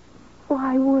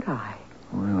 Why would I?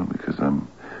 Well, because I'm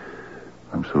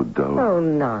so dull. Oh,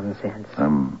 nonsense.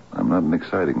 I'm not an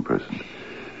exciting person.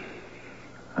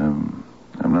 I'm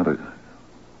not a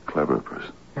clever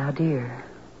person. Now, dear,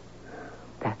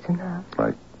 that's enough.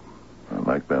 Like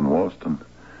Ben Walston.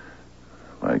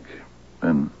 Like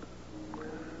Ben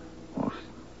Walston.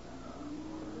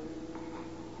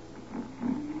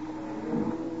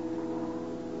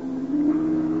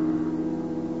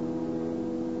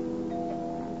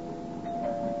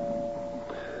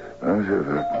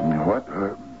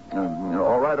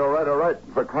 What? All right.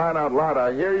 For crying out loud,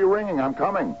 I hear you ringing. I'm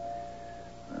coming.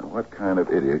 What kind of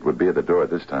idiot would be at the door at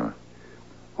this time?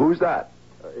 Who's that?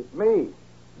 It's me,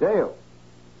 Dale.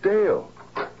 Dale.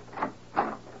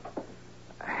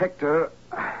 Hector.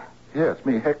 Yes,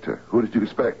 me, Hector. Who did you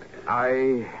expect?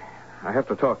 I have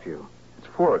to talk to you. It's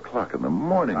 4 o'clock in the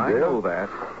morning, I Dale. know that.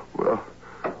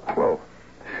 Well,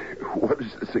 what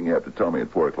is this thing you have to tell me at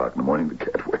 4 o'clock in the morning that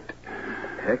can't wait?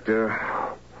 Hector,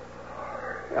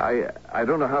 I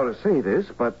don't know how to say this,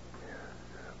 but...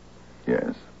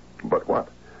 Yes, but what?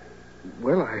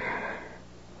 Well,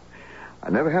 I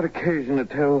never had occasion to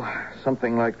tell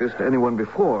something like this to anyone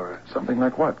before. Something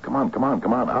like what? Come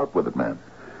on. Out with it, man.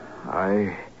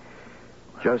 I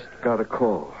just got a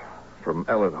call from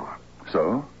Eleanor.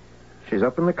 So? She's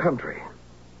up in the country.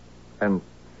 And,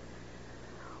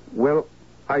 well,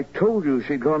 I told you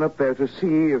she'd gone up there to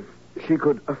see if she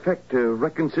could effect a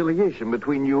reconciliation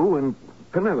between you and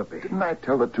Penelope. Didn't I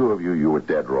tell the two of you were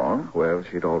dead wrong? Well,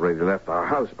 she'd already left our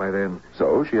house by then.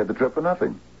 So she had the trip for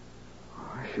nothing.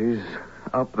 She's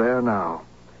up there now.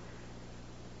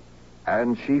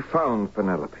 And she found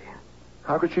Penelope.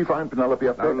 How could she find Penelope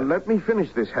up there? Now, let me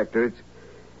finish this, Hector. It's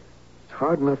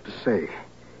hard enough to say.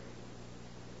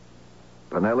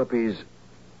 Penelope's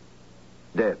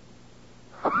dead.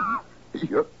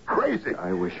 You're crazy.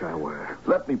 I wish I were.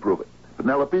 Let me prove it.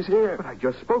 Penelope's here. But I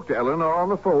just spoke to Eleanor on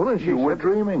the phone, and she were said...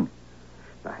 dreaming.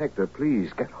 Now, Hector,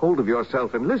 please, get hold of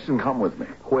yourself and listen. Come with me.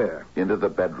 Where? Into the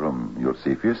bedroom. You'll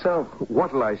see for yourself.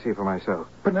 What'll I see for myself?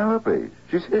 Penelope.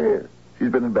 She's here.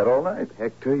 She's been in bed all night.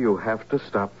 Hector, you have to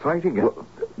stop fighting it. Well,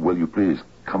 will you please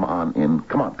come on in?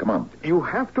 Come on. You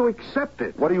have to accept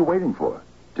it. What are you waiting for?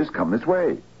 Just come this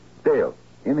way. Dale,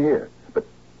 in here. But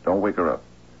don't wake her up.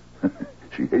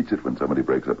 She hates it when somebody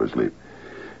breaks up her sleep.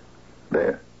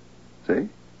 There. See?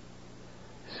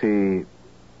 See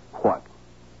what?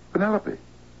 Penelope.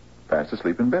 Fast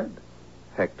asleep in bed.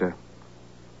 Hector,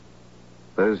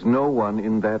 there's no one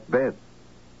in that bed.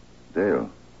 Dale,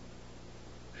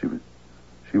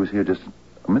 she was here just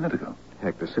a minute ago.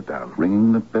 Hector, sit down.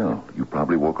 Ringing the bell. You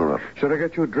probably woke her up. Should I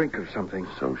get you a drink or something?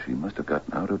 So she must have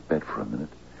gotten out of bed for a minute.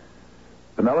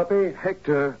 Penelope?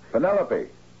 Hector. Penelope.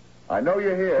 I know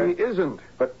you're here. She isn't.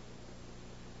 But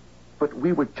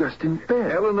we were just in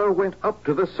bed. Eleanor went up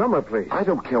to the summer place. I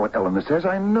don't care what Eleanor says.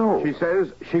 I know. She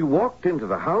says she walked into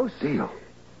the house. Dale,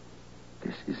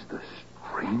 this is the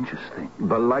strangest thing.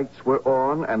 The lights were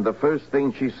on, and the first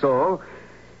thing she saw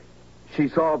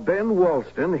Ben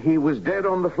Walston. He was dead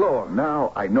on the floor.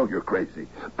 Now I know you're crazy.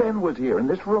 Ben was here in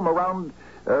this room around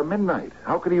midnight.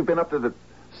 How could he have been up to the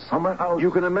summer house? You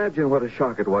can imagine what a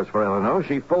shock it was for Eleanor.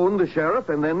 She phoned the sheriff,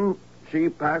 and then she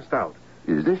passed out.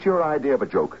 Is this your idea of a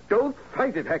joke? Don't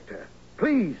fight it, Hector.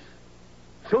 Please.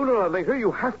 Sooner or later,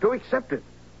 you have to accept it.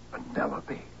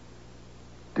 Penelope?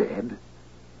 Dead?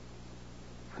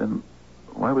 Then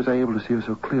why was I able to see her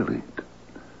so clearly?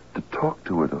 To talk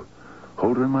to her, to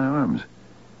hold her in my arms.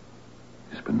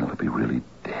 Is Penelope really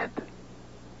dead?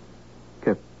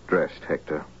 Get dressed,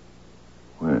 Hector.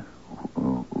 Where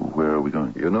are we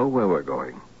going? You know where we're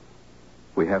going.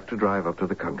 We have to drive up to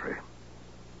the country.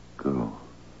 Go.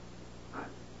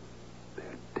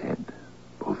 Dead,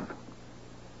 both of them.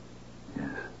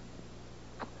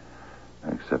 Yes. I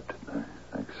accept it.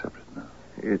 I accept it now.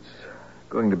 It's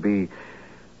going to be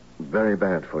very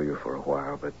bad for you for a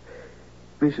while, but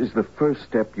this is the first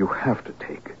step you have to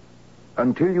take.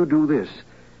 Until you do this,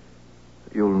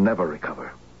 you'll never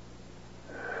recover.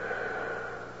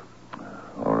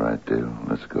 All right, Dale.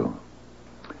 Let's go.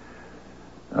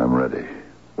 I'm ready.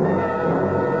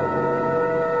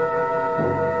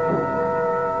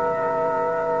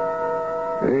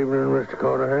 Evening, Mr.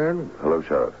 Carnahan. Hello,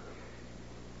 Sheriff.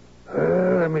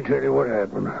 Let me tell you what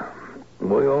happened.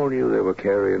 We all knew they were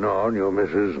carrying on, your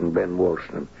missus and Ben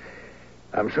Walston.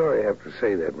 I'm sorry I have to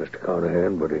say that, Mr.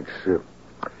 Carnahan, but it's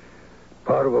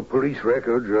part of a police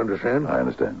record, you understand? I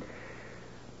understand.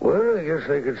 Well, I guess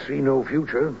they could see no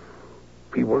future.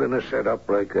 People in a setup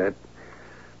like that,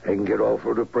 they can get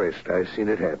awful depressed. I've seen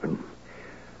it happen.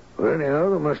 Well,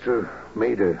 anyhow, they must have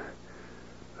made a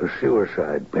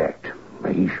suicide pact.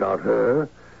 He shot her,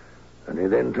 and he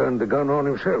then turned the gun on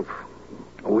himself.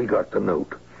 We got the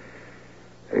note.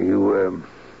 You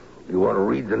want to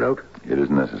read the note? It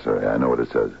isn't necessary. I know what it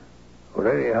says. Well,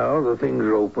 anyhow, the thing's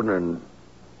open, and...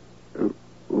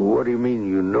 what do you mean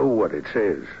you know what it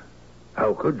says?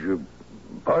 How could you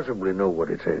possibly know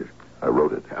what it says? I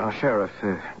wrote it. Sheriff,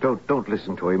 don't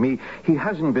listen to him. He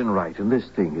hasn't been right, and this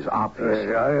thing is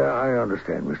obvious. I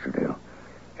understand, Mr. Dale.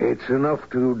 It's enough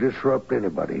to disrupt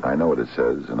anybody. I know what it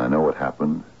says, and I know what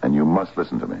happened, and you must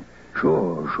listen to me.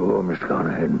 Sure, Mr.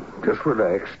 Carnahan. Just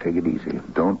relax. Take it easy.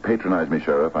 Don't patronize me,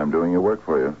 Sheriff. I'm doing your work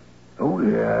for you. Oh,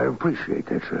 yeah, I appreciate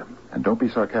that, sir. And don't be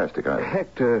sarcastic, either.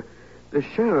 Hector, the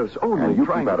sheriff's only and you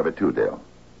trying... keep out of it, too, Dale.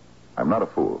 I'm not a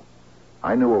fool.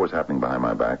 I knew what was happening behind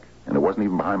my back. And it wasn't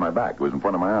even behind my back. It was in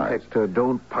front of my eyes. Hector,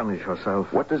 don't punish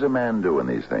yourself. What does a man do in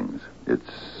these things?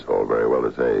 It's all very well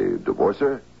to say, divorce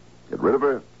her, get rid of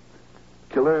her,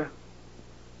 kill her.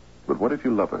 But what if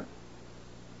you love her?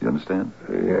 You understand?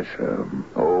 Yes,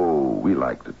 Oh, we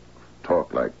like to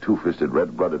talk like two-fisted,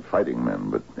 red-blooded fighting men,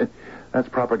 but that's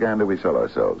propaganda we sell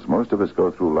ourselves. Most of us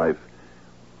go through life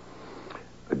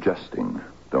adjusting,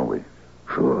 don't we?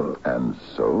 Sure. And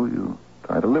so you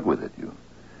try to live with it. You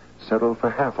settle for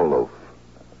half a loaf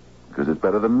because it's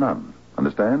better than none.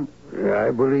 Understand? Yeah,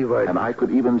 I believe I do. And I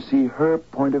could even see her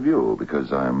point of view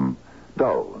because I'm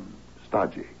dull and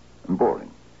stodgy and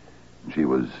boring. And she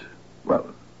was, well,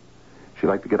 she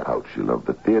liked to get out. She loved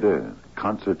the theater,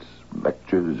 concerts,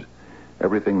 lectures,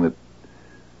 everything that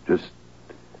just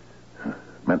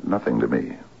meant nothing to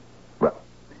me. Well,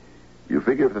 you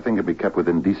figure if the thing could be kept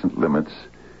within decent limits,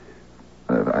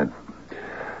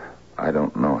 I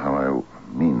don't know how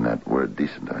I mean that word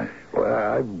decent.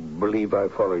 Well, I believe I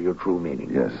follow your true meaning.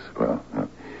 Yes, well,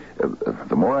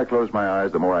 the more I closed my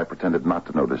eyes, the more I pretended not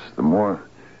to notice, the more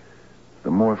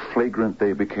flagrant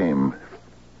they became.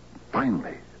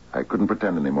 Finally, I couldn't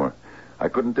pretend anymore. I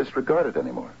couldn't disregard it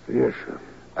anymore. Yes, sir.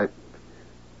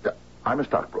 I'm a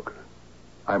stockbroker.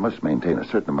 I must maintain a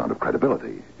certain amount of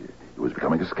credibility. It was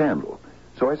becoming a scandal.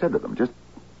 So I said to them, just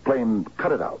plain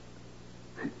cut it out.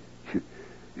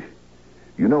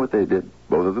 You know what they did,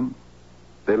 both of them?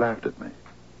 They laughed at me.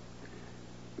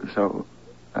 So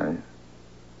I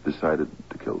decided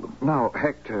to kill them. Now,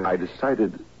 Hector... I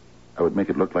decided I would make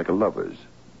it look like a lover's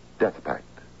death pact.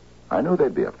 I knew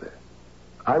they'd be up there.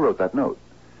 I wrote that note.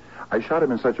 I shot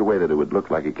him in such a way that it would look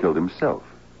like he killed himself.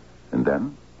 And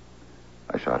then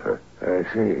I shot her. I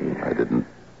see. I didn't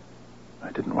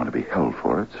want to be held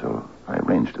for it, so I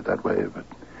arranged it that way. But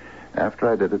after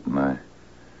I did it and I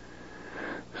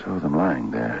saw them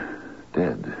lying there,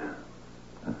 dead,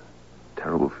 a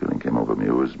terrible feeling came over me.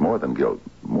 It was more than guilt,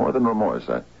 more than remorse.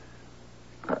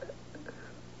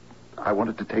 I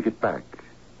wanted to take it back.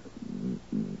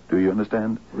 Do you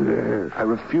understand? Yes. I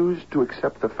refused to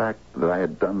accept the fact that I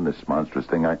had done this monstrous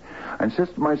thing. I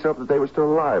insisted to myself that they were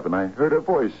still alive, and I heard a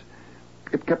voice.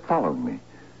 It kept following me.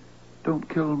 Don't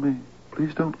kill me.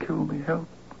 Please don't kill me. Help.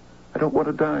 I don't want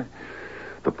to die.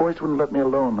 The voice wouldn't let me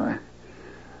alone.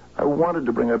 I wanted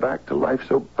to bring her back to life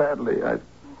so badly. I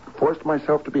forced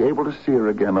myself to be able to see her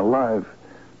again, alive.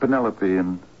 Penelope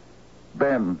and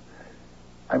Ben.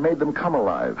 I made them come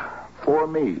alive. For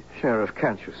me. Sheriff,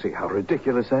 can't you see how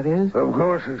ridiculous that is? Of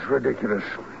course it's ridiculous.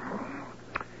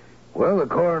 Well, the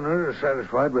coroner is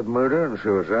satisfied with murder and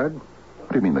suicide. What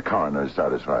do you mean the coroner is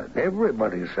satisfied?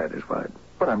 Everybody's satisfied.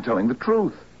 But I'm telling the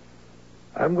truth.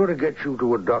 I'm going to get you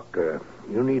to a doctor.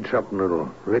 You need something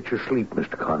that'll let you sleep,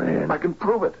 Mr. Conahan. I can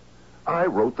prove it. I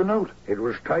wrote the note. It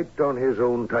was typed on his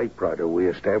own typewriter. We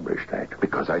established that.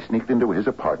 Because I sneaked into his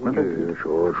apartment? Yeah,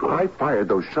 sure. I fired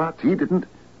those shots. He didn't.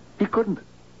 He couldn't.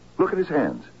 Look at his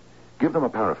hands. Give them a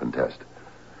paraffin test.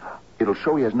 It'll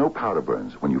show he has no powder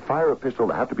burns. When you fire a pistol,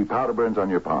 there have to be powder burns on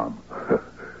your palm.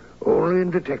 Only in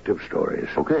detective stories.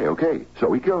 Okay.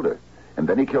 So he killed her. And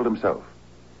then he killed himself.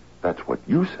 That's what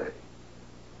you say.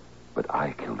 But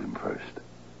I killed him first.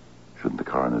 Shouldn't the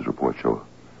coroner's report show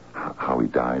how he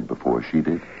died before she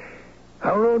did?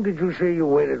 How long did you say you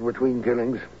waited between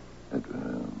killings?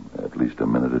 At least a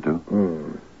minute or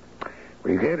two.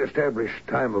 Well, you can't establish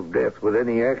time of death with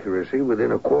any accuracy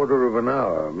within a quarter of an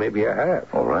hour, maybe a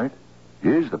half. All right.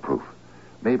 Here's the proof.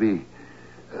 Maybe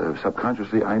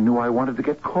subconsciously I knew I wanted to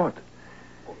get caught.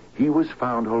 He was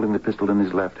found holding the pistol in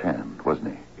his left hand,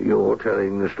 wasn't he? You're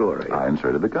telling the story. I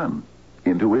inserted the gun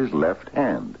into his left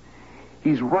hand.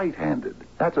 He's right-handed.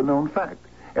 That's a known fact.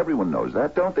 Everyone knows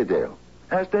that, don't they, Dale?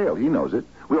 Ask Dale. He knows it.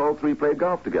 We all three played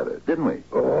golf together, didn't we?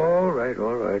 All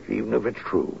right. Even if it's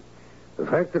true. The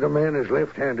fact that a man is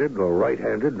left-handed or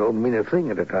right-handed don't mean a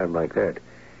thing at a time like that.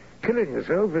 Killing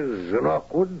yourself is an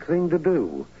awkward thing to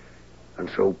do. And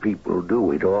so people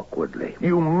do it awkwardly.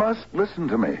 You must listen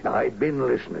to me. I've been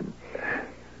listening.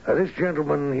 This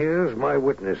gentleman here's my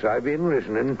witness. I've been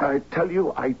listening. I tell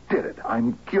you, I did it.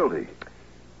 I'm guilty.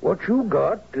 What you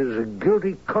got is a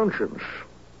guilty conscience.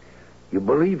 You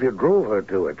believe you drove her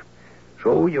to it.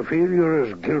 So you feel you're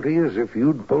as guilty as if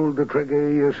you'd pulled the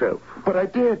trigger yourself. But I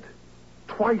did.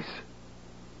 Twice.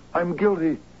 I'm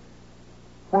guilty.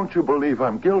 Won't you believe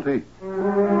I'm guilty?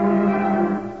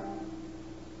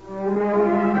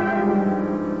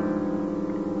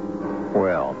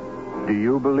 Well, do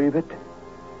you believe it?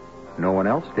 No one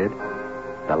else did.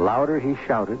 The louder he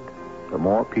shouted, the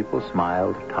more people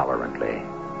smiled tolerantly.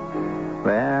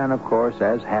 Then, of course,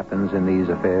 as happens in these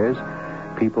affairs,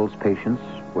 people's patience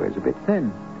wears a bit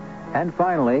thin. And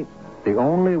finally, The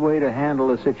only way to handle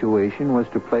the situation was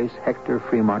to place Hector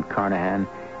Fremont Carnahan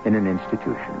in an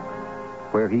institution,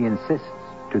 where he insists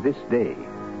to this day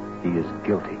he is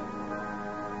guilty.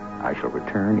 I shall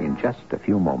return in just a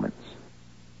few moments.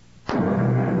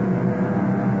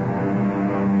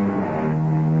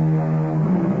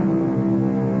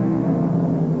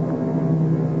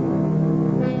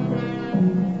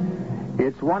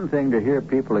 It's one thing to hear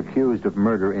people accused of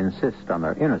murder insist on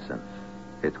their innocence.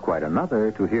 It's quite another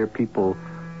to hear people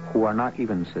who are not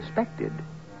even suspected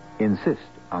insist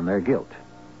on their guilt.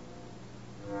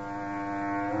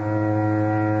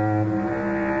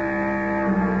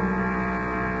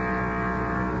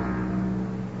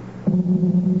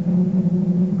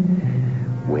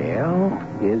 Well,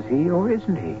 is he or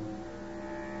isn't he?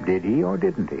 Did he or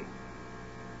didn't he?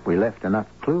 We left enough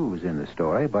clues in the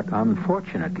story, but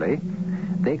unfortunately,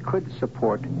 they could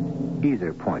support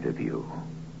either point of view.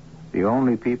 The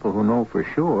only people who know for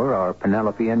sure are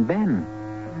Penelope and Ben.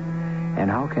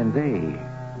 And how can they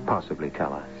possibly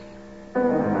tell us?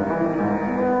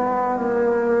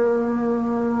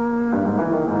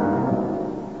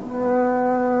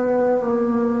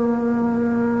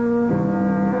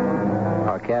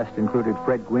 Our cast included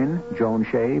Fred Gwynne, Joan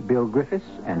Shea, Bill Griffiths,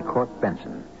 and Cork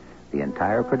Benson. The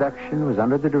entire production was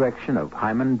under the direction of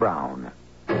Hyman Brown.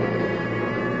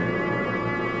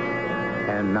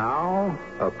 And now,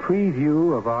 a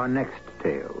preview of our next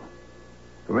tale.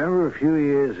 Remember a few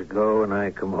years ago when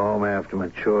I come home after my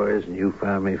chores and you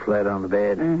found me flat on the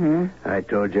bed? Mm-hmm. I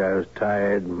told you I was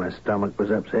tired and my stomach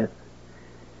was upset.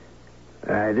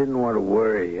 I didn't want to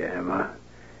worry you, Emma.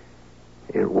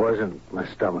 It wasn't my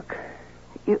stomach.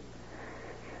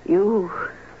 You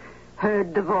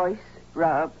heard the voice,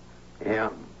 Rob?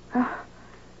 Yeah. I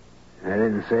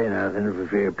didn't say nothing for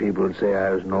fear people would say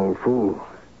I was an old fool.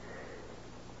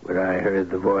 But I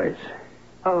heard the voice.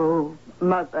 Oh,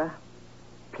 Mother,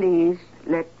 please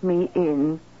let me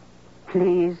in.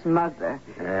 Please, Mother.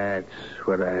 That's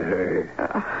what I heard.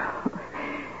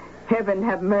 Heaven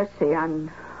have mercy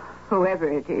on whoever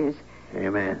it is.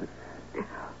 Amen.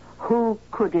 Who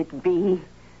could it be?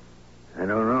 I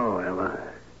don't know, Emma.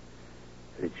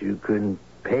 But you couldn't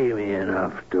pay me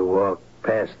enough to walk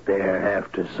past there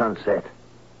after sunset.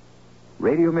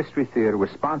 Radio Mystery Theater was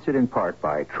sponsored in part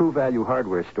by True Value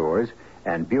Hardware Stores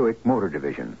and Buick Motor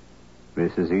Division.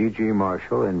 This is E.G.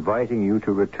 Marshall inviting you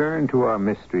to return to our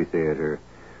Mystery Theater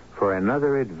for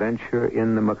another adventure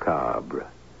in the macabre.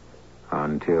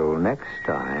 Until next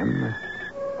time,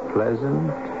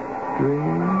 pleasant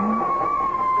dreams.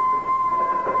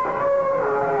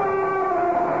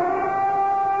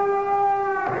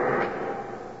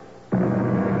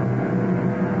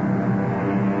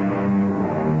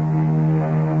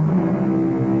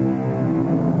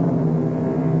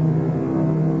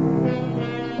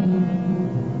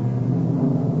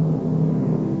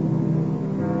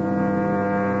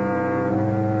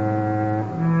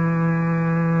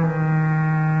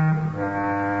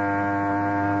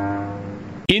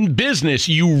 In business,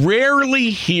 you rarely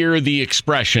hear the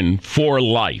expression for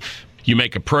life. You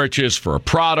make a purchase for a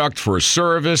product, for a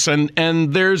service, and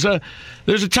there's a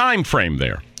time frame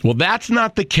there. Well, that's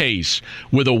not the case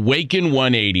with Awaken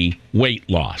 180 weight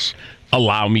loss.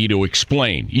 Allow me to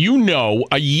explain. You know,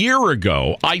 a year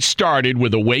ago, I started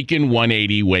with Awaken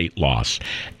 180 weight loss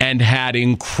and had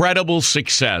incredible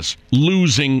success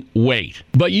losing weight.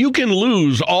 But you can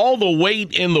lose all the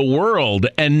weight in the world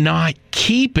and not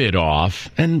keep it off.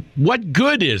 And what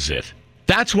good is it?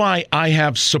 That's why I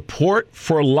have support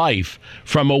for life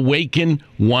from Awaken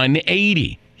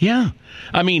 180. Yeah.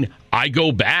 I mean, I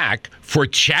go back for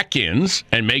check-ins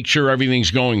and make sure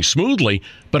everything's going smoothly.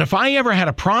 But if I ever had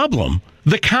a problem,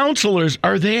 the counselors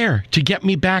are there to get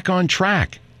me back on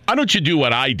track. Why don't you do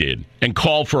what I did and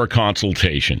call for a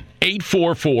consultation?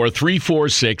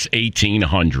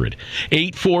 844-346-1800.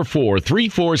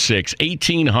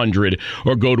 844-346-1800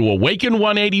 or go to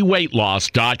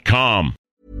awaken180weightloss.com.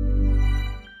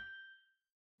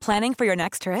 Planning for your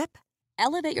next trip?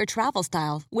 Elevate your travel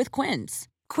style with Couldnt.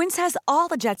 Couldnt has all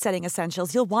the jet-setting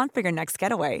essentials you'll want for your next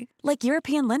getaway, like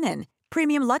European linen,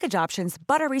 premium luggage options,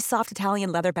 buttery soft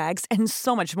Italian leather bags, and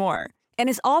so much more. And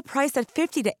is all priced at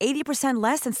 50 to 80%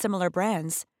 less than similar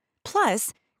brands.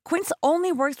 Plus, Couldnt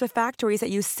only works with factories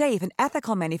that use safe and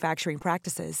ethical manufacturing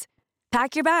practices.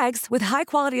 Pack your bags with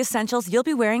high-quality essentials you'll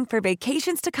be wearing for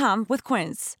vacations to come with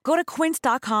Couldnt. Go to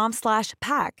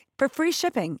quince.com/pack for free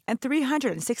shipping and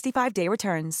 365-day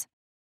returns.